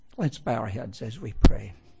Let's bow our heads as we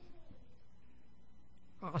pray.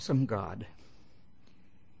 Awesome God,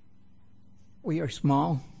 we are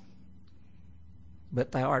small,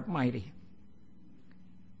 but thou art mighty.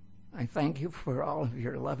 I thank you for all of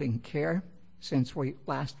your loving care since we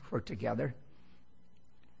last were together.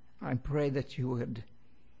 I pray that you would,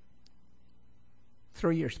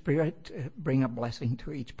 through your Spirit, bring a blessing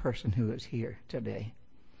to each person who is here today.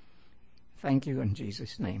 Thank you in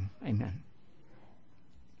Jesus' name. Amen.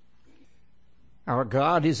 Our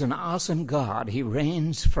God is an awesome God. He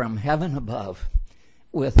reigns from heaven above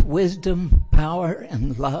with wisdom, power,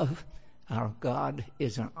 and love. Our God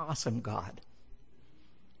is an awesome God.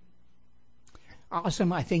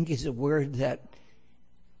 Awesome, I think, is a word that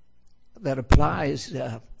applies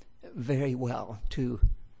very well to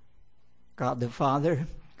God the Father,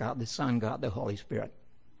 God the Son, God the Holy Spirit.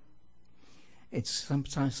 It's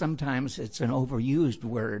sometimes it's an overused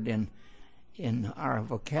word in our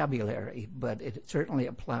vocabulary, but it certainly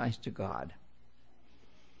applies to God.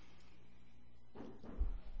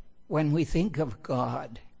 When we think of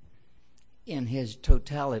God in his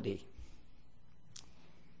totality,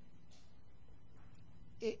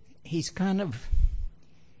 he's kind of,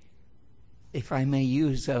 if I may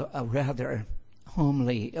use a rather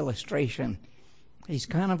homely illustration, he's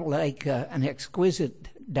kind of like an exquisite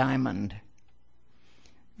diamond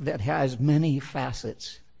that has many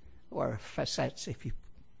facets, or facets if you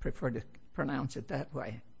prefer to pronounce it that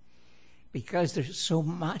way, because there's so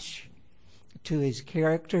much to his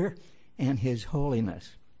character and his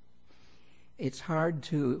holiness. It's hard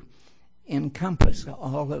to encompass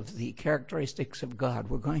all of the characteristics of God.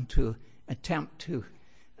 We're going to attempt to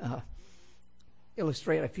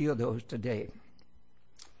illustrate a few of those today.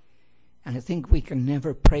 And I think we can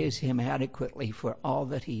never praise him adequately for all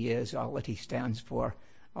that he is, all that he stands for,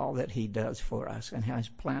 all that he does for us and has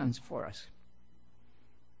plans for us.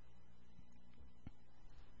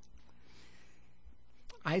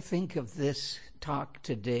 I think of this talk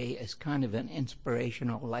today as kind of an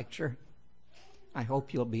inspirational lecture. I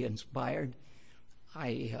hope you'll be inspired.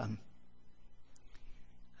 I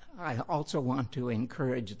also want to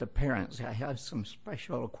encourage the parents. I have some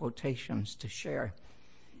special quotations to share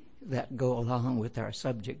that go along with our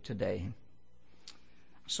subject today.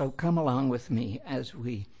 So come along with me as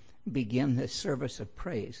we begin this service of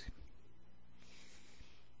praise.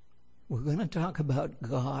 We're going to talk about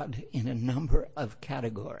God in a number of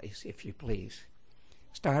categories, if you please,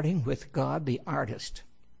 starting with God the artist.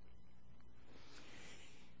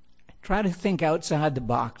 Try to think outside the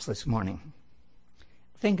box this morning.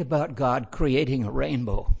 Think about God creating a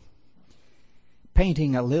rainbow,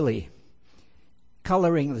 painting a lily,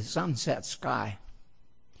 coloring the sunset sky,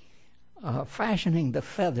 fashioning the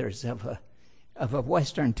feathers of a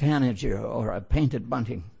western tanager or a painted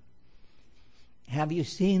bunting. Have you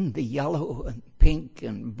seen the yellow and pink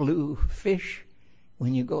and blue fish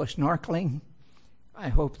when you go snorkeling? I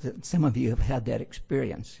hope that some of you have had that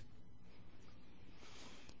experience.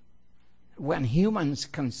 When humans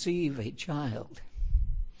conceive a child,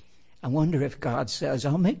 I wonder if God says,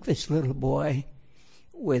 I'll make this little boy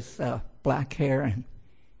with black hair and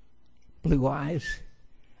blue eyes.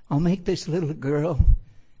 I'll make this little girl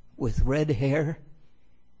with red hair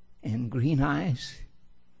and green eyes.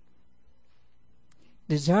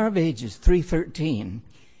 Desarvages 3:13.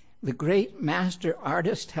 The great master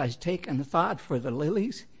artist has taken thought for the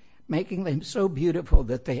lilies, making them so beautiful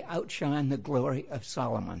that they outshine the glory of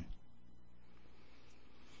Solomon.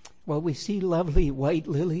 Well, we see lovely white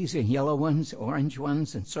lilies and yellow ones, orange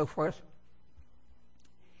ones, and so forth.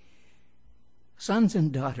 Sons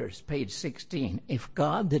and daughters, page 16. If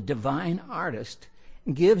God, the divine artist,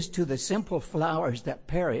 gives to the simple flowers that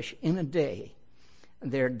perish in a day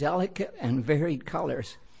their delicate and varied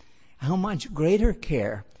colors, how much greater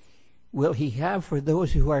care will he have for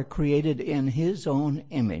those who are created in his own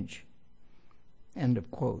image? End of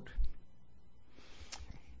quote.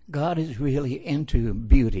 God is really into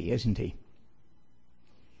beauty, isn't he?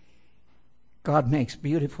 God makes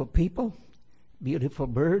beautiful people, beautiful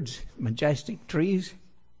birds, majestic trees.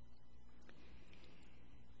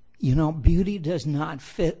 You know, beauty does not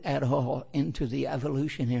fit at all into the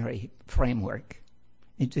evolutionary framework.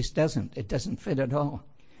 It just doesn't. It doesn't fit at all.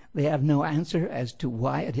 They have no answer as to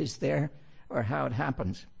why it is there or how it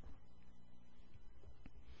happens.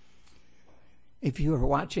 If you were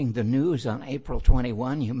watching the news on April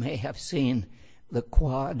 21, you may have seen the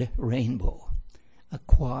quad rainbow. A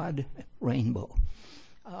quad rainbow.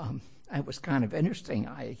 It was kind of interesting.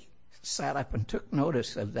 I sat up and took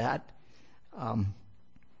notice of that.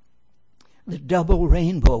 The double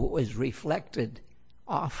rainbow was reflected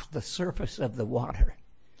off the surface of the water.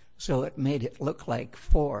 so it made it look like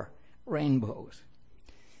 4 rainbows.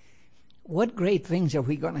 What great things are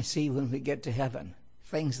we going to see when we get to heaven?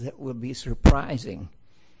 Things that will be surprising,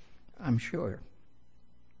 I'm sure.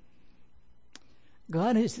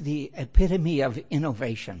 God is the epitome of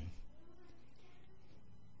innovation.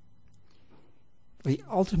 The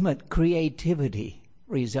ultimate creativity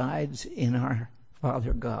resides in our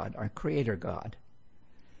Father God, our Creator God.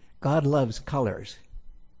 God loves colors.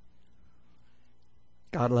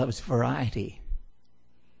 God loves variety.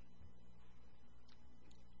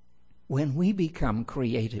 When we become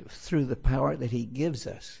creative through the power that He gives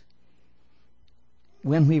us,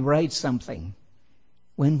 when we write something,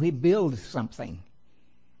 when we build something,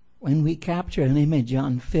 when we capture an image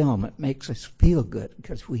on film, it makes us feel good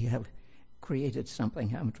because we have created something,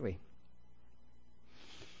 haven't we?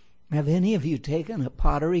 Have any of you taken a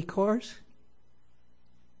pottery course?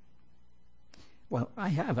 Well, I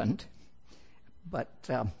haven't, but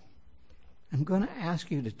I'm going to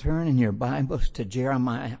ask you to turn in your Bibles to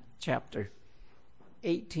Jeremiah chapter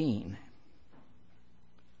 18.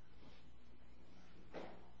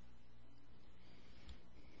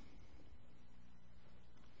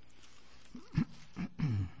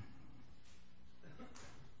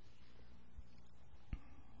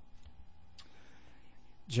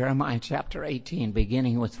 Jeremiah chapter 18,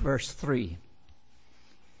 beginning with verse 3.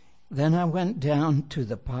 Then I went down to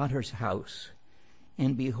the potter's house,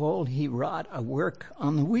 and behold, he wrought a work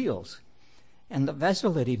on the wheels. And the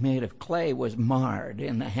vessel that he made of clay was marred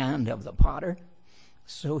in the hand of the potter.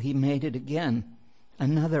 So he made it again,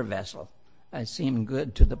 another vessel, as seemed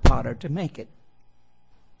good to the potter to make it.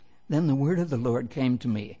 Then the word of the Lord came to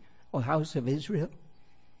me, O house of Israel,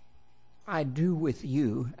 I do with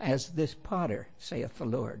you as this potter, saith the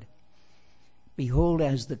Lord. Behold,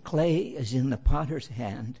 as the clay is in the potter's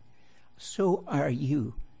hand, so are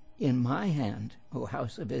you in my hand, O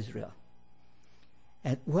house of Israel.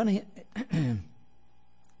 At one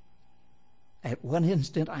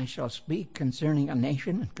instant I shall speak concerning a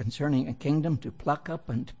nation and concerning a kingdom to pluck up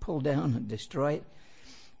and to pull down and destroy it.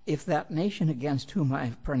 If that nation against whom I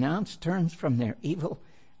have pronounced turns from their evil,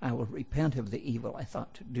 I will repent of the evil I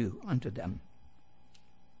thought to do unto them.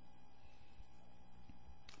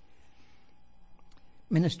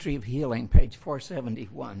 Ministry of Healing, page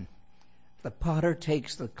 471. The potter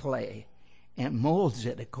takes the clay and molds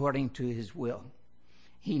it according to his will.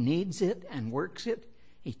 He kneads it and works it.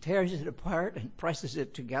 He tears it apart and presses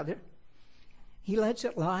it together. He lets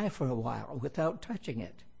it lie for a while without touching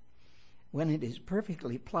it. When it is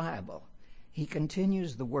perfectly pliable, he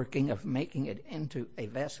continues the working of making it into a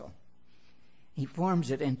vessel. He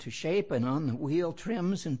forms it into shape and on the wheel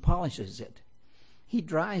trims and polishes it. He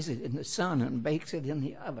dries it in the sun and bakes it in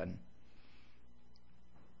the oven.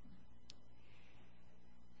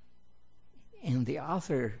 And the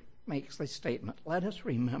author makes this statement, let us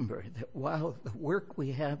remember that while the work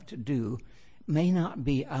we have to do may not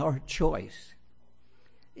be our choice,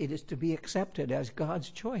 it is to be accepted as God's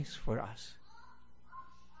choice for us.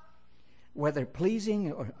 Whether pleasing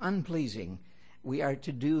or unpleasing, we are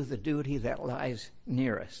to do the duty that lies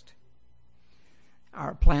nearest.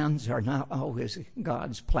 Our plans are not always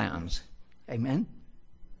God's plans. Amen?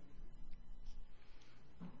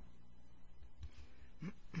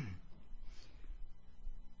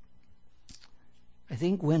 I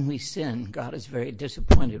think when we sin, God is very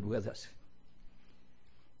disappointed with us.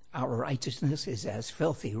 Our righteousness is as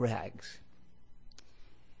filthy rags.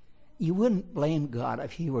 You wouldn't blame God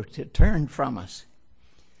if he were to turn from us.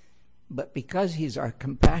 But because he's our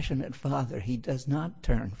compassionate Father, he does not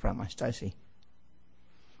turn from us, does he?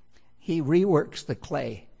 He reworks the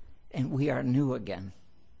clay, and we are new again.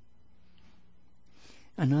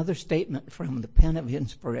 Another statement from the pen of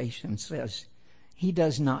inspiration says, he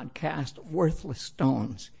does not cast worthless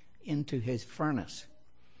stones into his furnace.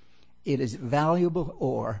 It is valuable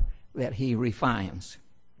ore that he refines.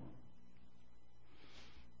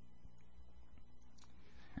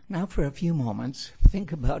 Now for a few moments,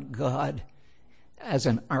 think about God as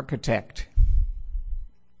an architect.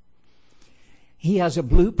 He has a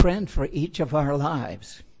blueprint for each of our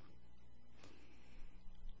lives.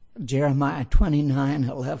 Jeremiah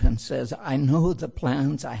 29:11 says, I know the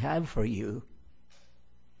plans I have for you.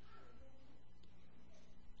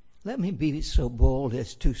 Let me be so bold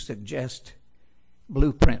as to suggest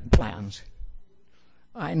blueprint plans.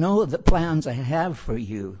 I know the plans I have for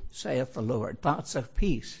you, saith the Lord, thoughts of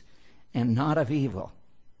peace and not of evil.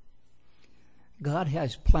 God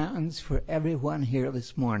has plans for everyone here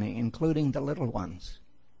this morning, including the little ones.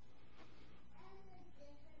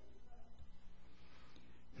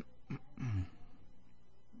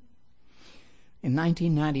 In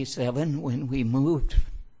 1997, when we moved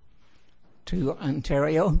to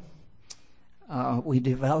Ontario, we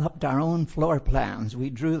developed our own floor plans. We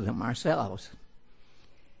drew them ourselves,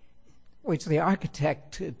 which the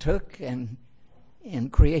architect took and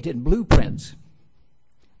created blueprints.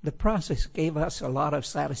 The process gave us a lot of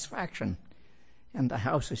satisfaction, and the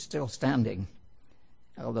house is still standing,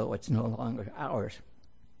 although it's no longer ours.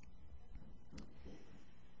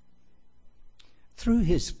 Through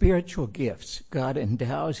his spiritual gifts, God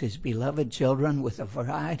endows his beloved children with a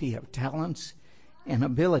variety of talents and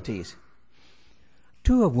abilities.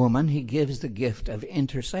 To a woman, he gives the gift of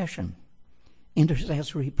intercession,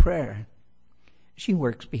 intercessory prayer. She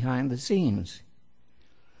works behind the scenes.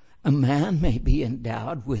 A man may be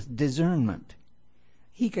endowed with discernment.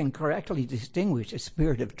 He can correctly distinguish a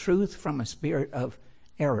spirit of truth from a spirit of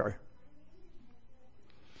error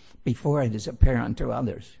before it is apparent to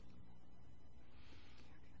others.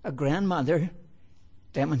 A grandmother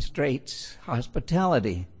demonstrates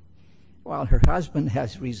hospitality, while her husband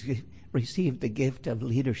has received the gift of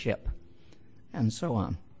leadership, and so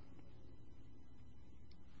on.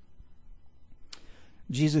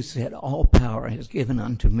 Jesus said, "All power is given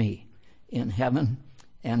unto me in heaven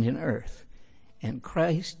and in earth." And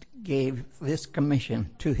Christ gave this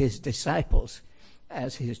commission to his disciples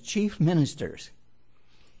as his chief ministers,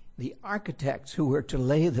 the architects who were to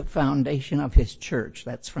lay the foundation of his church.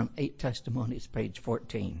 That's from 8 Testimonies, page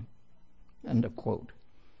 14. End of quote.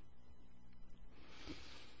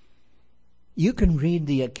 You can read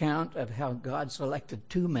the account of how God selected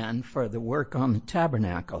 2 men for the work on the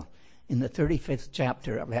tabernacle in the 35th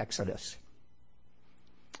chapter of Exodus.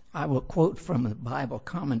 I will quote from the Bible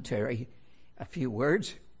commentary a few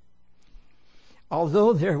words.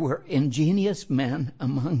 Although there were ingenious men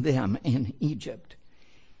among them in Egypt,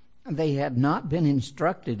 they had not been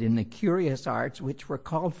instructed in the curious arts which were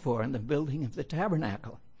called for in the building of the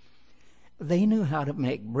tabernacle. They knew how to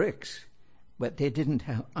make bricks, but they didn't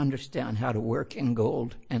understand how to work in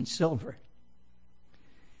gold and silver.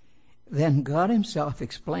 Then God himself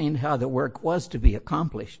explained how the work was to be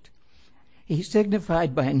accomplished. He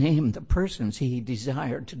signified by name the persons he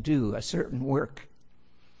desired to do a certain work.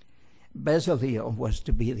 Bezaleel was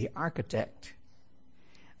to be the architect.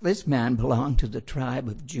 This man belonged to the tribe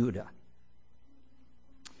of Judah.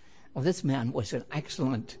 Well, this man was an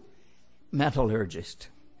excellent metallurgist.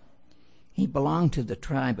 He belonged to the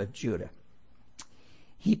tribe of Judah.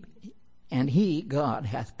 God,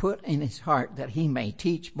 hath put in his heart that he may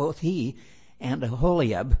teach both he and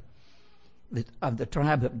Aholiab of the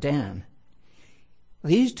tribe of Dan.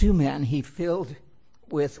 These 2 men he filled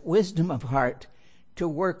with wisdom of heart to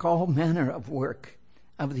work all manner of work,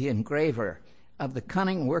 of the engraver, of the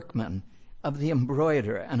cunning workman, of the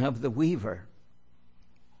embroiderer, and of the weaver.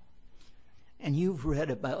 And you've read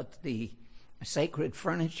about the sacred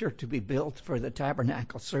furniture to be built for the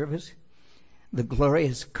tabernacle service, the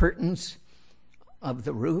glorious curtains of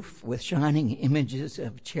the roof with shining images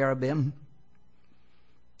of cherubim.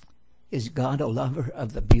 Is God a lover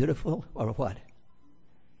of the beautiful, or what?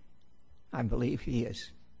 I believe he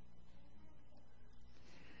is.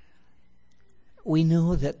 We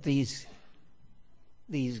know that these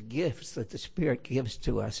gifts that the Spirit gives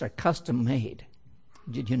to us are custom made.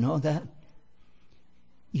 Did you know that?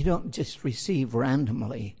 You don't just receive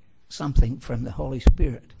randomly something from the Holy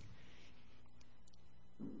Spirit.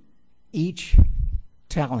 Each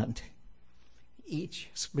talent, each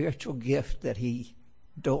spiritual gift that he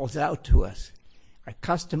doles out to us are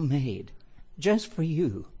custom made just for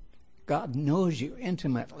you. God knows you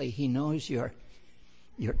intimately. He knows your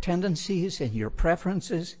tendencies and your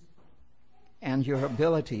preferences and your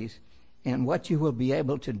abilities and what you will be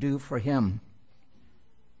able to do for him.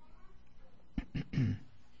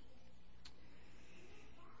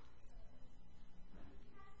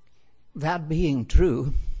 That being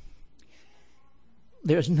true,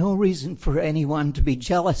 there's no reason for anyone to be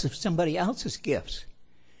jealous of somebody else's gifts,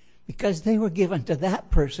 because they were given to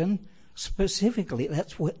that person specifically.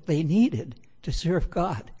 That's what they needed to serve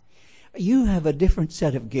God. You have a different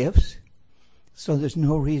set of gifts, so there's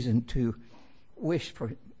no reason to wish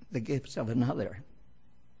for the gifts of another.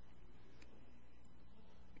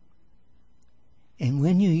 And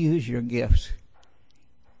when you use your gifts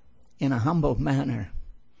in a humble manner,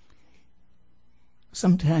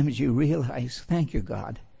 sometimes you realize, thank you,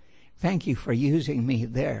 God. Thank you for using me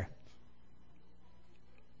there.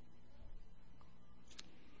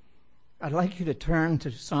 I'd like you to turn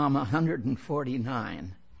to Psalm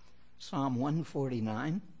 149. Psalm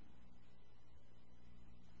 149.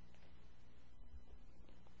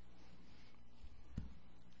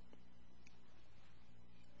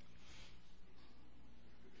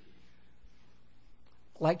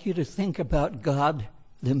 I'd like you to think about God,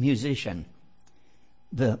 the musician.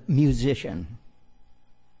 the musician.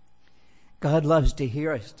 God loves to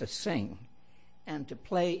hear us to sing and to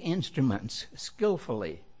play instruments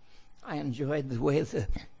skillfully. I enjoyed the way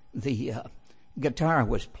the guitar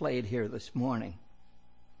was played here this morning.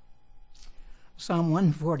 Psalm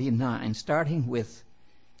 149, starting with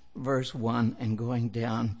verse 1 and going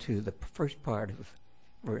down to the first part of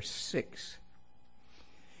verse 6.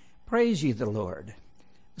 Praise ye the Lord.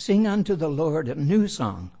 Sing unto the Lord a new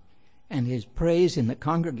song, and his praise in the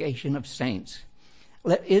congregation of saints.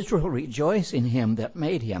 Let Israel rejoice in him that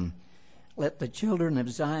made him. Let the children of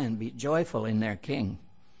Zion be joyful in their king.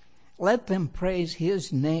 Let them praise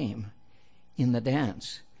his name in the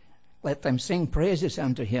dance. Let them sing praises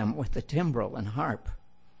unto him with the timbrel and harp.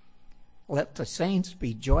 Let the saints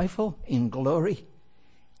be joyful in glory.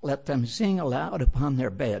 Let them sing aloud upon their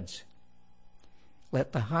beds.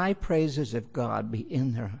 Let the high praises of God be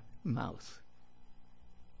in their mouth.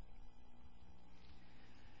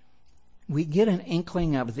 We get an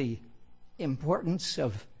inkling of the importance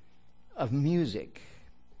of music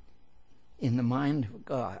in the mind of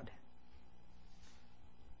God.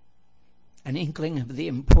 An inkling of the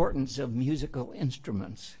importance of musical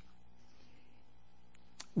instruments.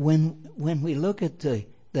 When we look at the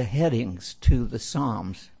headings to the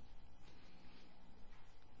Psalms,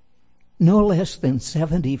 no less than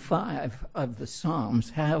 75 of the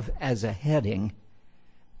Psalms have as a heading,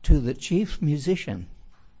 to the chief musician.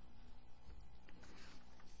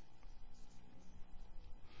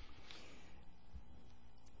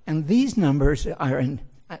 And these numbers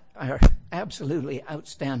are absolutely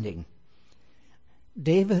outstanding.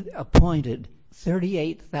 David appointed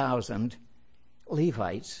 38,000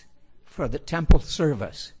 Levites for the temple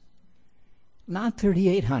service. Not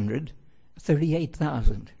 3,800,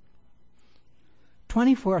 38,000.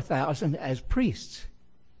 24,000 as priests.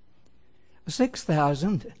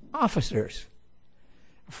 6,000 officers.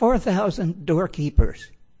 4,000 doorkeepers.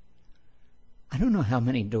 I don't know how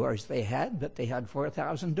many doors they had, but they had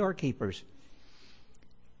 4,000 doorkeepers.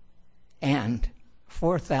 And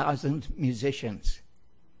 4,000 musicians.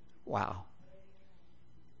 Wow.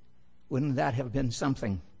 Wouldn't that have been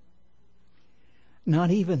something?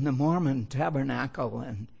 Not even the Mormon tabernacle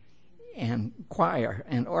and choir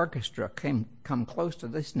and orchestra come close to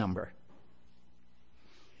this number.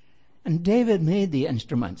 And David made the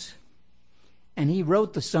instruments, and he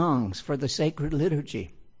wrote the songs for the sacred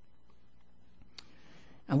liturgy.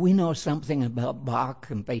 And we know something about Bach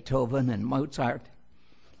and Beethoven and Mozart,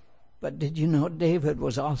 but did you know David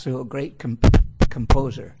was also a great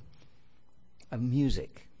composer of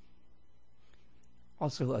music?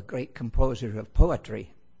 Also a great composer of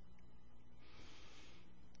poetry.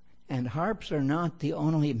 And harps are not the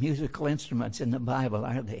only musical instruments in the Bible,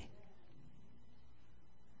 are they?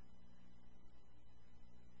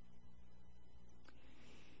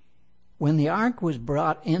 When the ark was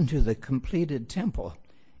brought into the completed temple,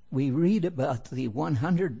 we read about the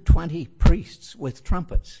 120 priests with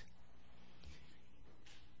trumpets.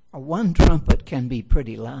 One trumpet can be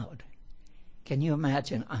pretty loud. Can you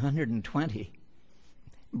imagine 120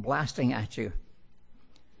 blasting at you?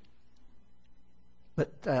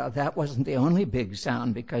 But that wasn't the only big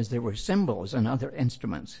sound, because there were cymbals and other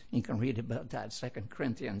instruments. You can read about that, 2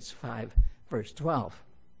 Corinthians 5, verse 12.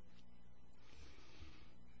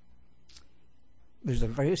 There's a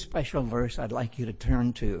very special verse I'd like you to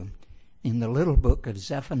turn to in the little book of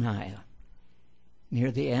Zephaniah,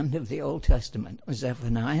 near the end of the Old Testament.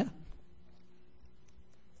 Zephaniah.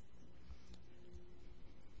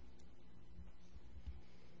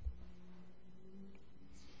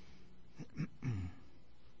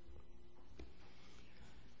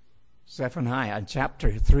 Zephaniah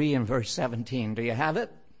chapter 3 and verse 17. Do you have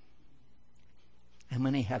it? How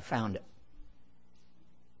many have found it?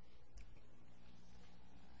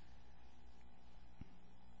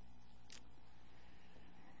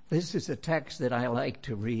 This is a text that I like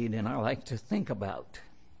to read and I like to think about.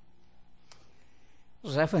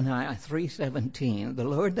 Zephaniah 3:17. The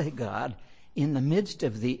Lord thy God in the midst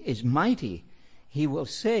of thee is mighty. He will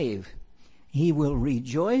save. He will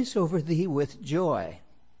rejoice over thee with joy.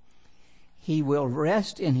 He will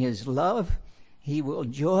rest in his love. He will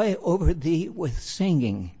joy over thee with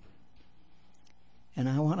singing. And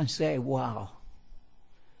I want to say, wow.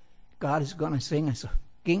 God is going to sing us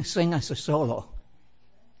a solo.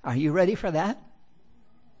 Are you ready for that?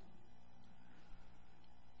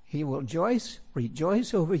 He will rejoice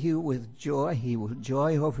over you with joy. He will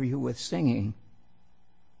joy over you with singing.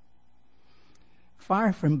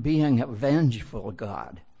 Far from being a vengeful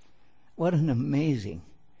God, what an amazing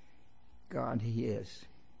God he is.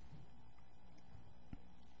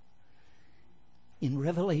 In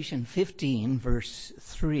Revelation 15, verse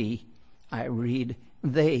 3, I read,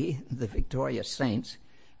 "They, the victorious saints,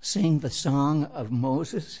 sing the song of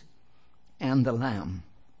Moses and the Lamb."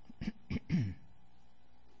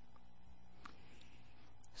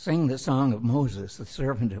 Sing the song of Moses, the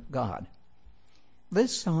servant of God.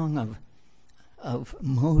 This song of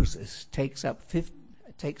Moses takes up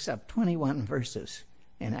 21 verses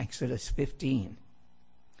in Exodus 15.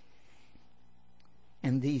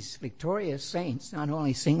 And these victorious saints not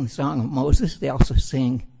only sing the song of Moses, they also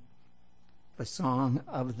sing the song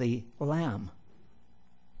of the Lamb.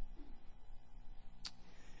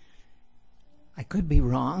 I could be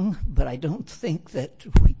wrong, but I don't think that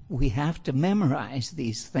we have to memorize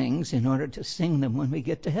these things in order to sing them when we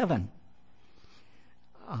get to heaven.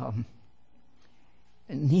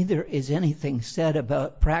 Neither is anything said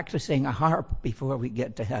about practicing a harp before we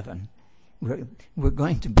get to heaven. We're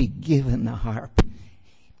going to be given the harp.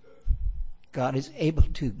 God is able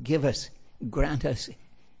to grant us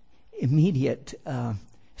immediate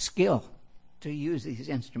skill to use these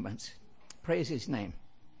instruments. Praise his name.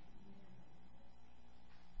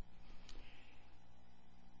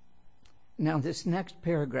 Now, this next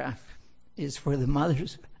paragraph is for the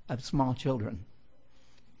mothers of small children.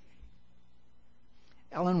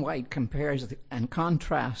 Ellen White compares and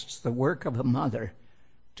contrasts the work of a mother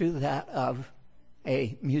to that of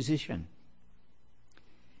a musician.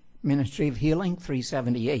 Ministry of Healing,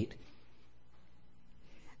 378.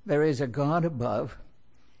 There is a God above,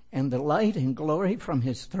 and the light and glory from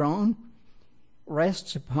his throne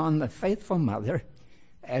rests upon the faithful mother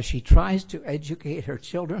as she tries to educate her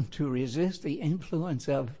children to resist the influence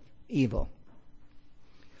of evil.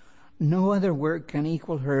 No other work can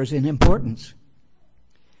equal hers in importance.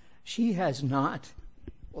 She has not,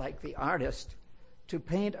 like the artist, to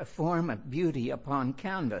paint a form of beauty upon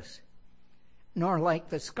canvas, nor like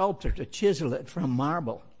the sculptor to chisel it from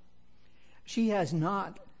marble. She has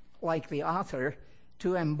not, like the author,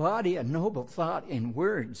 to embody a noble thought in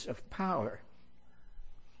words of power,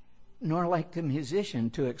 nor like the musician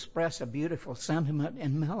to express a beautiful sentiment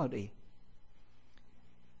in melody.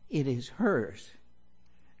 It is hers,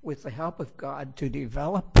 with the help of God, to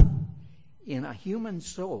develop in a human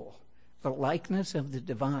soul the likeness of the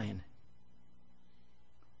divine.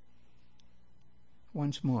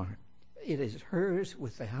 Once more, it is hers,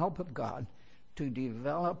 with the help of God, to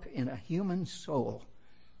develop in a human soul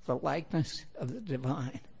the likeness of the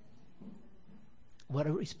divine. What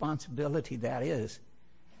a responsibility that is.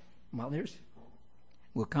 Mothers,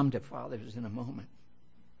 we'll come to fathers in a moment.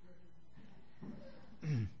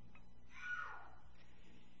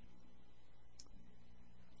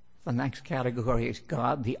 The next category is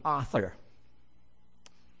God, the author.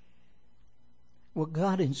 Well,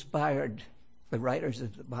 God inspired the writers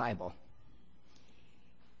of the Bible.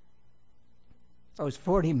 Those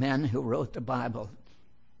 40 men who wrote the Bible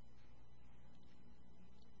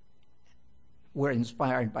were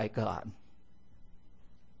inspired by God.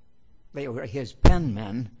 They were his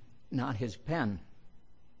penmen, not his pen.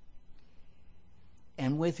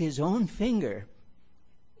 And with his own finger,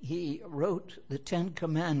 he wrote the 10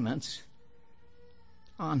 Commandments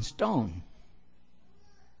on stone.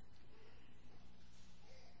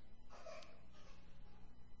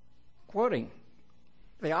 Quoting,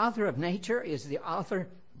 "The author of nature is the author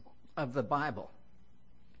of the Bible.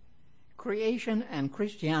 Creation and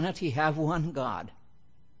Christianity have one God."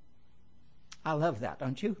 I love that,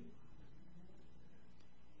 don't you?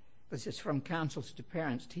 This is from Counsels to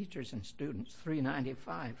Parents, Teachers, and Students,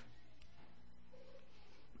 395.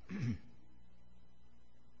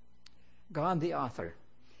 God the author.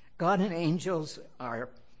 God and angels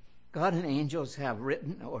have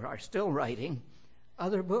written or are still writing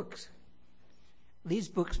other books. These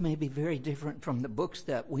books may be very different from the books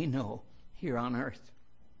that we know here on earth.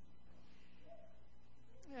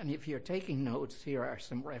 And if you're taking notes, here are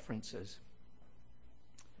some references.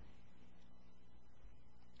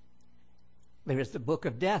 There is the book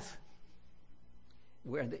of death,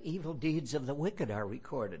 where the evil deeds of the wicked are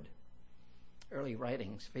recorded. Early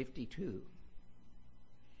Writings, 52.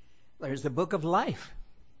 There's the book of life,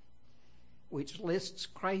 which lists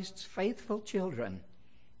Christ's faithful children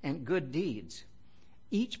and good deeds.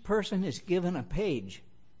 Each person is given a page.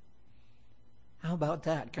 How about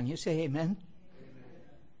that? Can you say amen?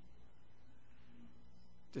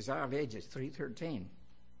 Desire of Ages, 313.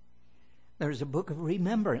 There's a book of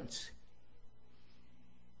remembrance,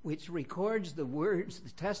 which records the words, the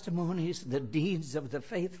testimonies, the deeds of the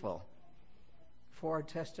faithful. 4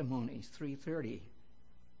 Testimonies, 330.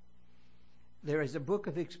 There is a book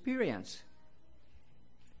of experience.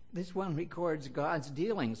 This one records God's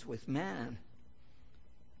dealings with man.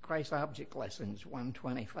 Christ Object Lessons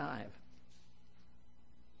 125.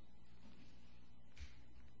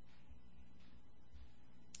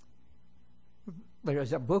 There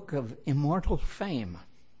is a book of immortal fame,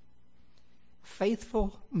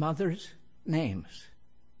 Faithful Mothers' Names.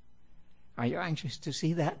 Are you anxious to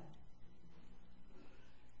see that?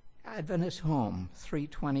 Adventist Home,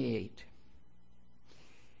 328.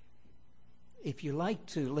 If you like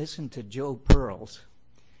to listen to Joe Pearls,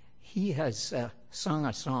 he has sung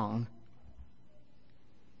a song.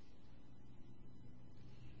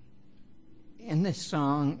 In this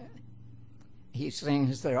song, he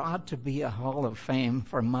sings, there ought to be a hall of fame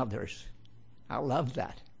for mothers. I love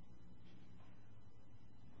that.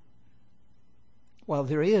 Well,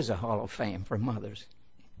 there is a hall of fame for mothers.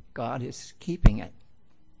 God is keeping it.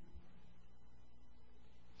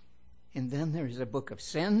 And then there's a book of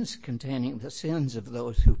sins containing the sins of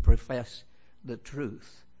those who profess the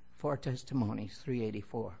truth. 4 Testimonies,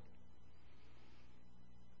 384.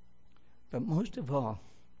 But most of all,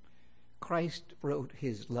 Christ wrote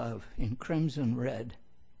his love in crimson red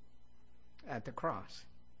at the cross.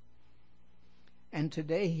 And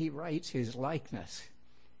today he writes his likeness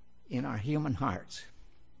in our human hearts.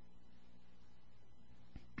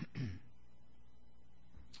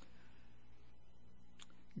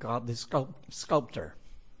 God the sculptor.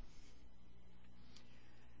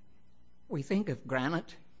 We think of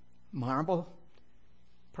granite, marble,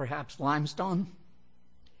 perhaps limestone.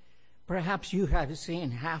 Perhaps you have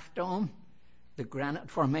seen Half Dome, the granite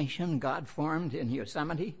formation God formed in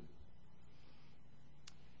Yosemite.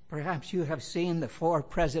 Perhaps you have seen the 4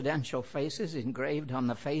 presidential faces engraved on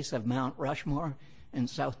the face of Mount Rushmore in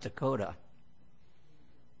South Dakota.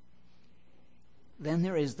 Then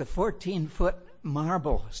there is the 14-foot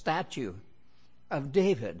marble statue of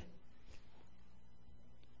David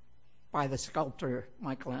by the sculptor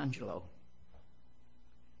Michelangelo.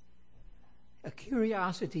 A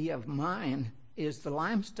curiosity of mine is the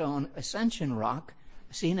limestone Ascension Rock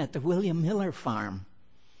seen at the William Miller Farm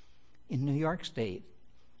in New York State.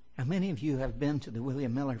 How many of you have been to the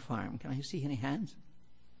William Miller Farm? Can I see any hands?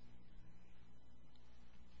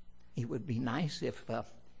 It would be nice if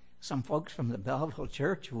some folks from the Belleville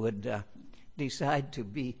Church would decide to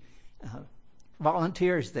be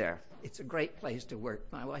volunteers there. It's a great place to work.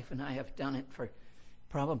 My wife and I have done it for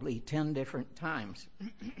probably 10 different times.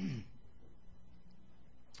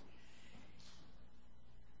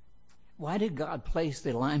 Why did God place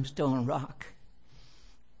the limestone rock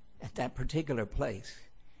at that particular place?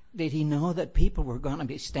 Did he know that people were going to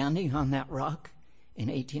be standing on that rock in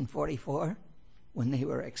 1844 when they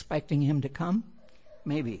were expecting him to come?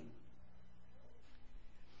 Maybe.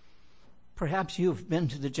 Perhaps you've been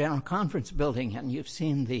to the General Conference building and you've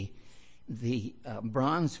seen the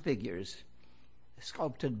bronze figures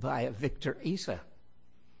sculpted by Victor Issa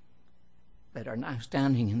that are now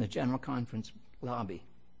standing in the General Conference lobby.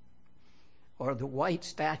 Or the white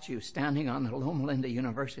statue standing on the Loma Linda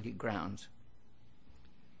University grounds.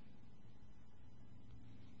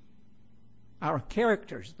 Our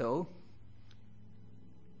characters, though,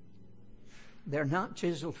 they're not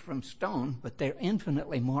chiseled from stone, but they're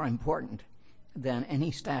infinitely more important than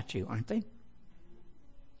any statue, aren't they?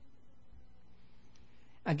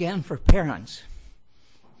 Again, for parents,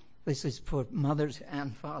 this is for mothers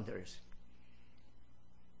and fathers.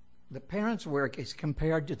 The parent's work is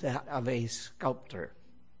compared to that of a sculptor,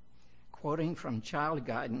 quoting from Child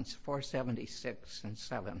Guidance 476 and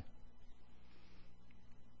 7.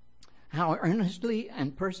 How earnestly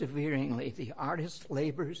and perseveringly the artist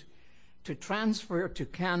labors to transfer to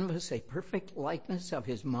canvas a perfect likeness of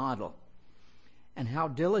his model, and how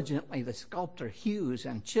diligently the sculptor hews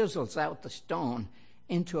and chisels out the stone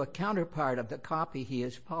into a counterpart of the copy he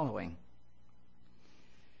is following.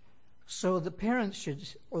 So the parents should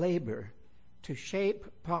labor to shape,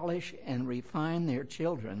 polish, and refine their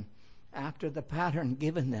children after the pattern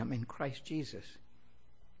given them in Christ Jesus.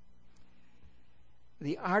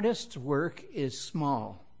 The artist's work is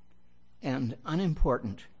small and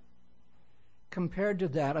unimportant compared to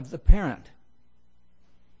that of the parent.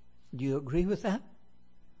 Do you agree with that?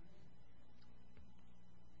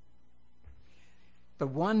 The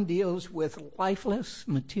one deals with lifeless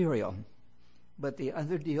material, but the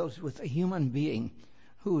other deals with a human being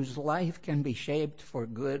whose life can be shaped for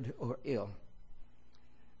good or ill.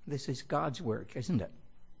 This is God's work, isn't it?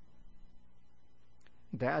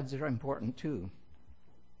 Dads are important too.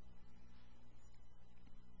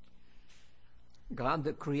 God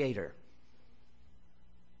the Creator.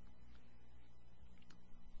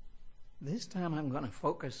 This time I'm going to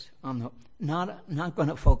focus on not going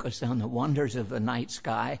to focus on the wonders of the night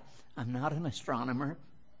sky. I'm not an astronomer.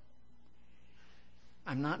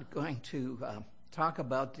 I'm not going to talk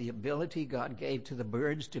about the ability God gave to the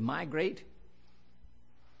birds to migrate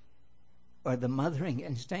or the mothering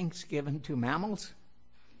instincts given to mammals.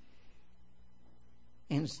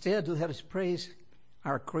 Instead, let us praise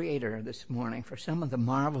our Creator this morning for some of the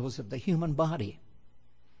marvels of the human body.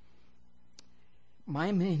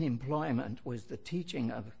 My main employment was the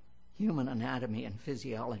teaching of human anatomy and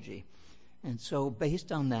physiology. And so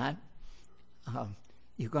based on that,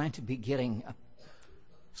 you're going to be getting a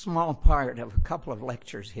small part of a couple of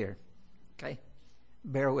lectures here. Okay?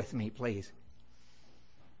 Bear with me, please.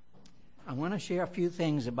 I want to share a few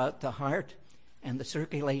things about the heart and the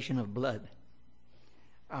circulation of blood.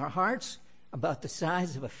 Our heart's about the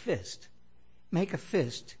size of a fist. Make a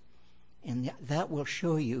fist, and that will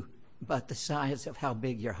show you about the size of how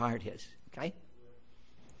big your heart is. Okay?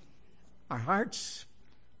 Our hearts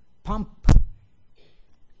pump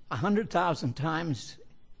 100,000 times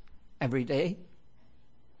every day.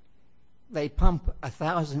 They pump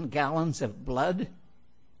 1,000 gallons of blood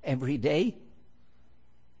every day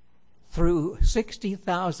through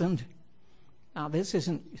 60,000. Now, this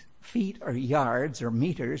isn't feet or yards or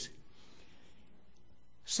meters.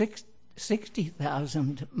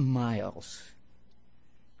 60,000 miles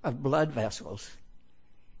of blood vessels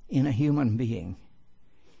in a human being,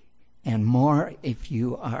 and more if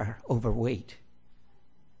you are overweight.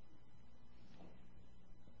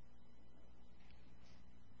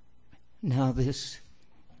 Now this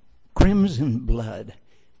crimson blood,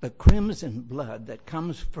 the crimson blood that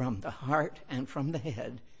comes from the heart and from the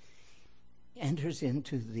head, enters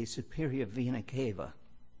into the superior vena cava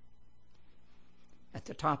at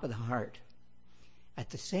the top of the heart.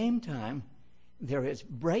 At the same time, there is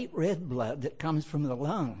bright red blood that comes from the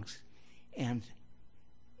lungs and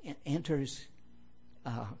enters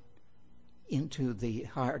into the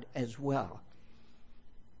heart as well.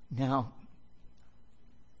 Now,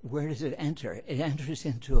 where does it enter? It enters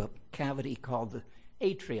into a cavity called the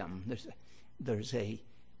atrium. There's a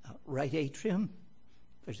right atrium,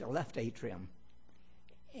 there's a left atrium,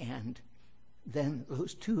 and then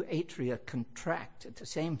those two atria contract at the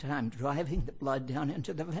same time, driving the blood down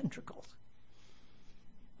into the ventricles.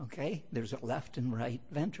 Okay? There's a left and right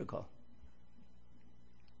ventricle.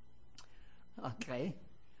 Okay?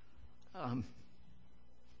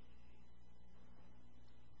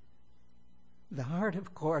 The heart,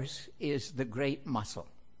 of course, is the great muscle.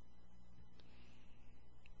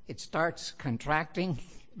 It starts contracting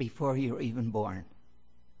before you're even born.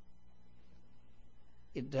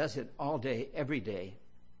 It does it all day, every day.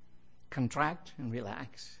 Contract and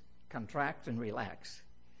relax. Contract and relax.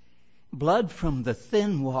 Blood from the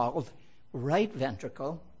thin-walled right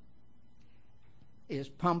ventricle is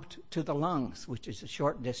pumped to the lungs, which is a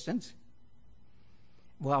short distance,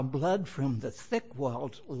 while blood from the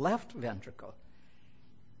thick-walled left ventricle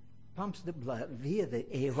pumps the blood via the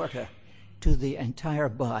aorta to the entire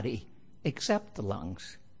body except the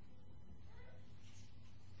lungs.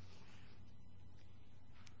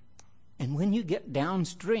 And when you get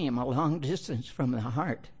downstream a long distance from the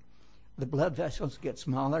heart, the blood vessels get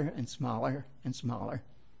smaller and smaller and smaller.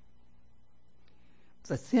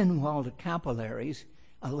 The thin-walled capillaries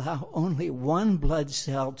allow only one blood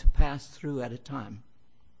cell to pass through at a time.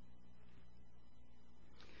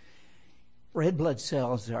 Red blood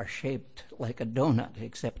cells are shaped like a donut,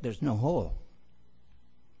 except there's no hole.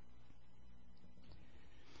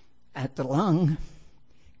 At the lung,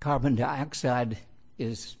 carbon dioxide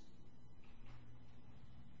is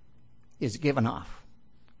given off,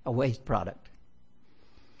 a waste product.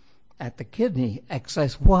 At the kidney,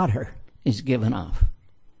 excess water is given off,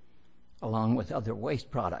 along with other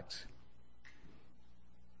waste products.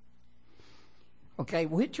 Okay,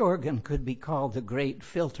 which organ could be called the great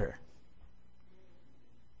filter?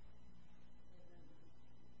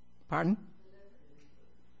 Pardon?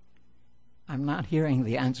 I'm not hearing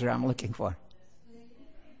the answer I'm looking for.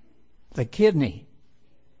 The kidney.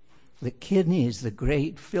 The kidney is the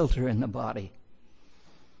great filter in the body.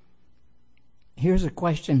 Here's a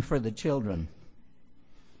question for the children.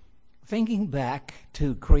 Thinking back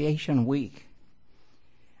to Creation Week,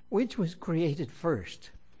 which was created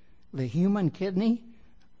first, the human kidney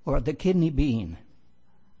or the kidney bean?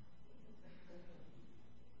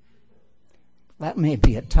 That may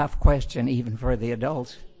be a tough question even for the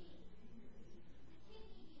adults.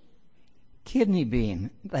 Kidney bean,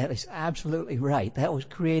 that is absolutely right. That was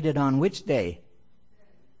created on which day?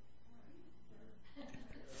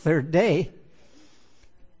 Third day.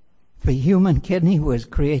 The human kidney was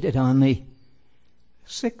created on the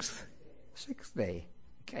sixth day.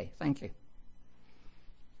 Okay, thank you.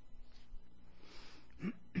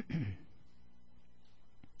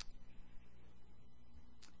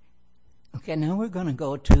 Okay, now we're going to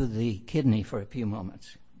go to the kidney for a few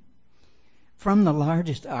moments. From the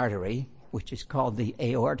largest artery, which is called the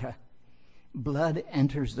aorta, blood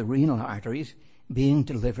enters the renal arteries, being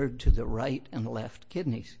delivered to the right and left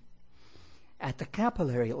kidneys. At the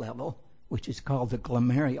capillary level, which is called the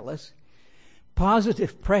glomerulus,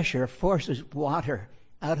 positive pressure forces water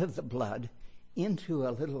out of the blood into a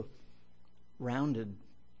little rounded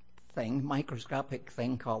thing, microscopic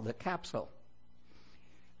thing called the capsule.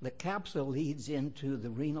 The capsule leads into the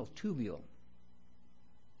renal tubule.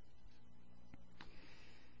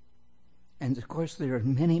 And of course, there are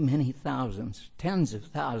many, many thousands, tens of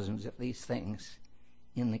thousands of these things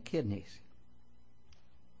in the kidneys.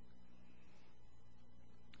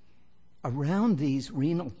 Around these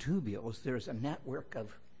renal tubules, there's a network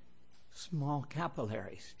of small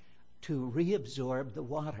capillaries to reabsorb the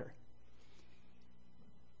water.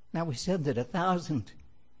 Now, we said that 1,000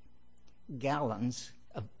 gallons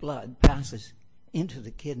of blood passes into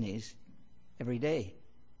the kidneys every day.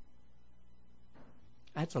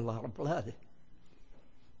 That's a lot of blood. Of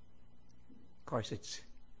course, it's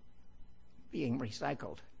being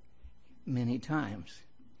recycled many times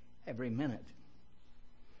every minute.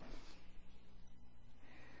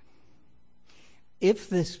 If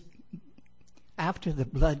this, after the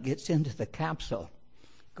blood gets into the capsule,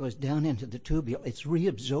 goes down into the tubule, it's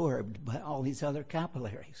reabsorbed by all these other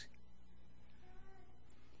capillaries.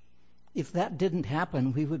 If that didn't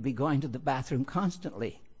happen, we would be going to the bathroom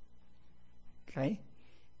constantly. Okay?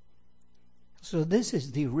 So this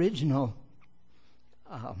is the original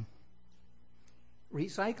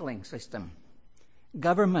recycling system.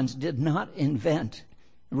 Governments did not invent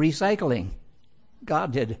recycling.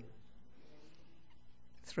 God did,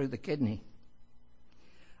 through the kidney.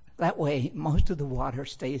 That way, most of the water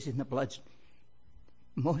stays in the blood.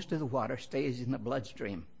 Most of the water stays in the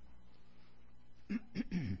bloodstream.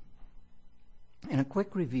 In a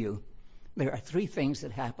quick review, there are three things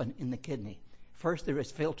that happen in the kidney. First, there is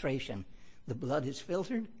filtration. The blood is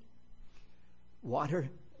filtered. Water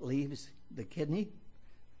leaves the kidney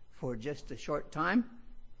for just a short time.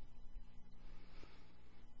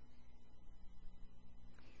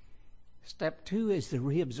 Step two is the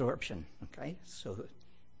reabsorption. Okay, so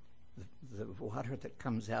the water that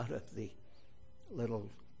comes out of the little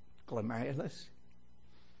glomerulus,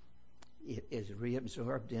 it is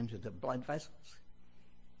reabsorbed into the blood vessels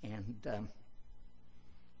and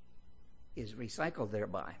is recycled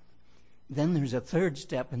thereby. Then there's a third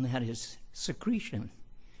step, and that is secretion.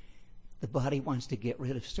 The body wants to get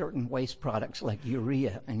rid of certain waste products like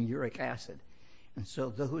urea and uric acid, and so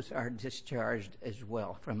those are discharged as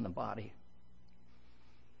well from the body.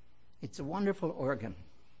 It's a wonderful organ,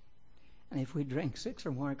 and if we drink 6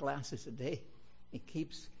 or more glasses a day, it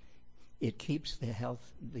keeps the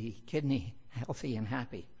kidney healthy and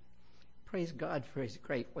happy. Praise God for His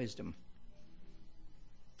great wisdom.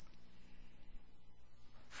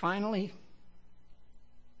 Finally,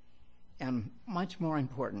 and much more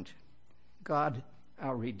important, God,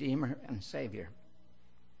 our Redeemer and Savior.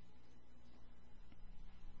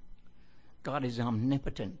 God is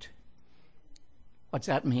omnipotent. What's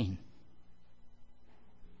that mean?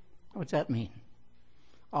 What's that mean?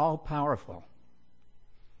 All powerful.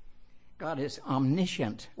 God is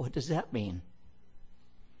omniscient. What does that mean?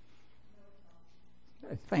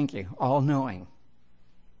 Thank you. All knowing.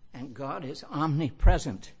 And God is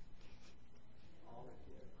omnipresent.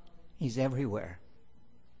 He's everywhere.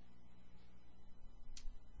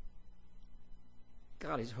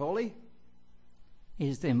 God is holy. He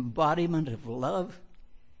is the embodiment of love.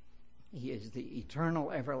 He is the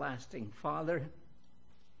eternal, everlasting Father.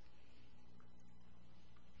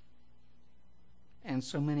 And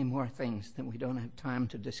so many more things that we don't have time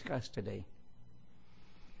to discuss today.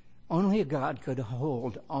 Only a God could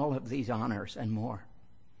hold all of these honors and more.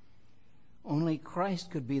 Only Christ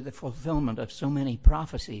could be the fulfillment of so many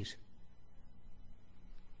prophecies.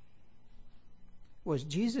 Was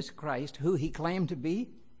Jesus Christ who He claimed to be?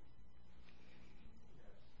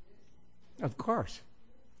 Of course.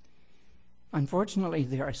 Unfortunately,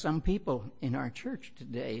 there are some people in our church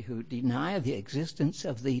today who deny the existence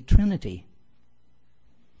of the Trinity.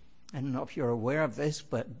 I don't know if you're aware of this,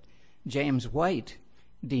 but James White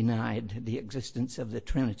denied the existence of the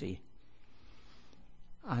Trinity.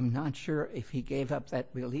 I'm not sure if he gave up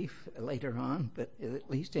that belief later on, but at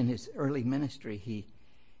least in his early ministry,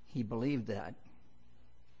 he believed that.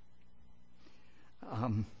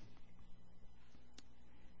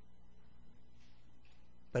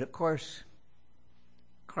 But of course,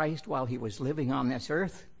 Christ, while He was living on this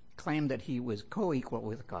earth, claimed that He was co-equal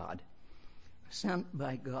with God, sent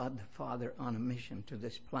by God the Father on a mission to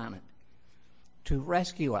this planet to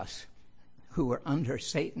rescue us who were under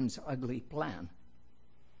Satan's ugly plan.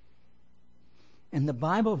 And the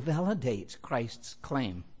Bible validates Christ's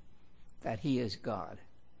claim that he is God.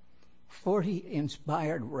 40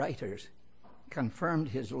 inspired writers confirmed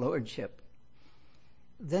his lordship.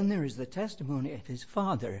 Then there is the testimony of his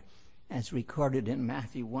Father, as recorded in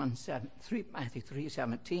Matthew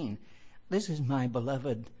 3:17. This is my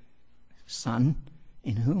beloved Son,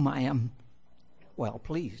 in whom I am well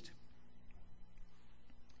pleased.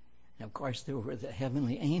 And of course, there were the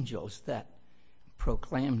heavenly angels that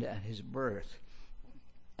proclaimed at his birth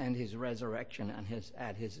and his resurrection and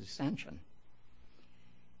at his ascension.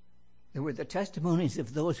 There were the testimonies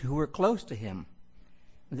of those who were close to him.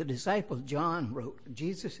 The disciple John wrote,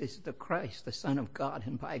 Jesus is the Christ, the Son of God,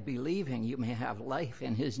 and by believing you may have life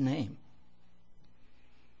in his name.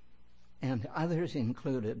 And others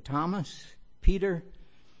included Thomas, Peter,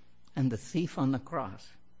 and the thief on the cross.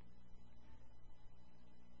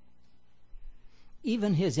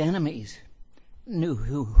 Even his enemies knew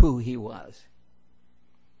who he was.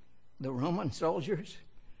 The Roman soldiers,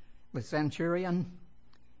 the centurion,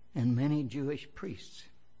 and many Jewish priests,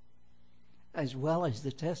 as well as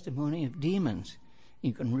the testimony of demons.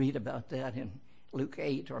 You can read about that in Luke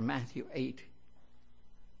 8 or Matthew 8.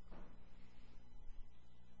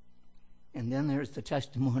 And then there's the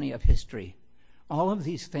testimony of history. All of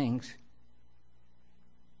these things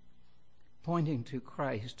pointing to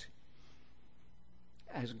Christ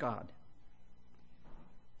as God.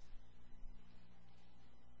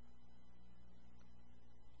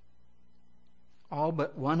 All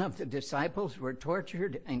but one of the disciples were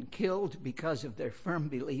tortured and killed because of their firm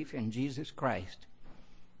belief in Jesus Christ.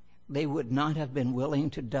 They would not have been willing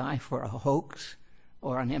to die for a hoax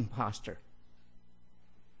or an impostor.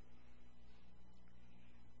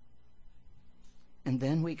 And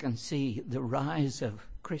then we can see the rise of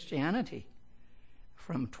Christianity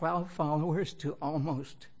from 12 followers to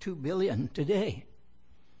almost 2 billion today.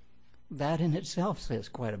 That in itself says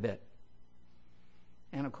quite a bit.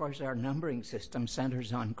 And of course, our numbering system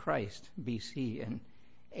centers on Christ, BC and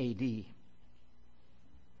AD.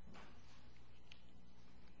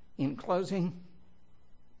 In closing,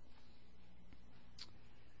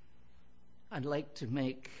 I'd like to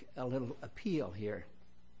make a little appeal here.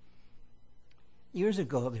 Years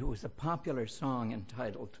ago, there was a popular song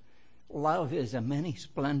entitled, Love is a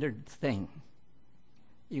Many-Splendored Thing.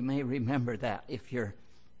 You may remember that if you're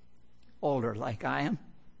older like I am.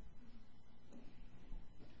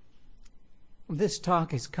 This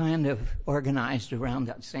talk is kind of organized around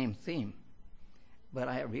that same theme, but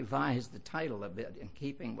I revised the title a bit in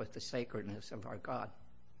keeping with the sacredness of our God.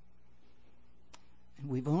 And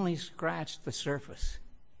we've only scratched the surface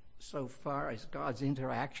so far as God's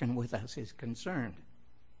interaction with us is concerned.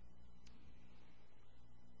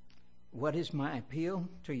 What is my appeal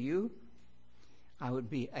to you? I would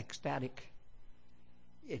be ecstatic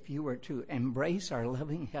if you were to embrace our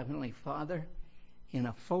loving Heavenly Father in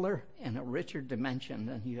a fuller and a richer dimension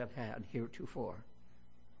than you have had heretofore.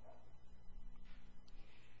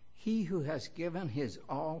 He who has given his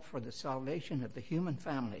all for the salvation of the human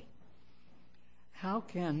family, how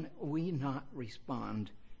can we not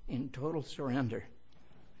respond in total surrender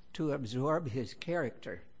to absorb his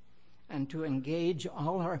character and to engage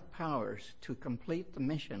all our powers to complete the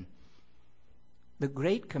mission, the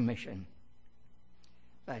Great Commission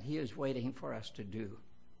that he is waiting for us to do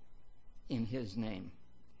in his name?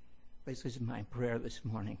 This is my prayer this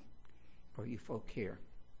morning for you folk here.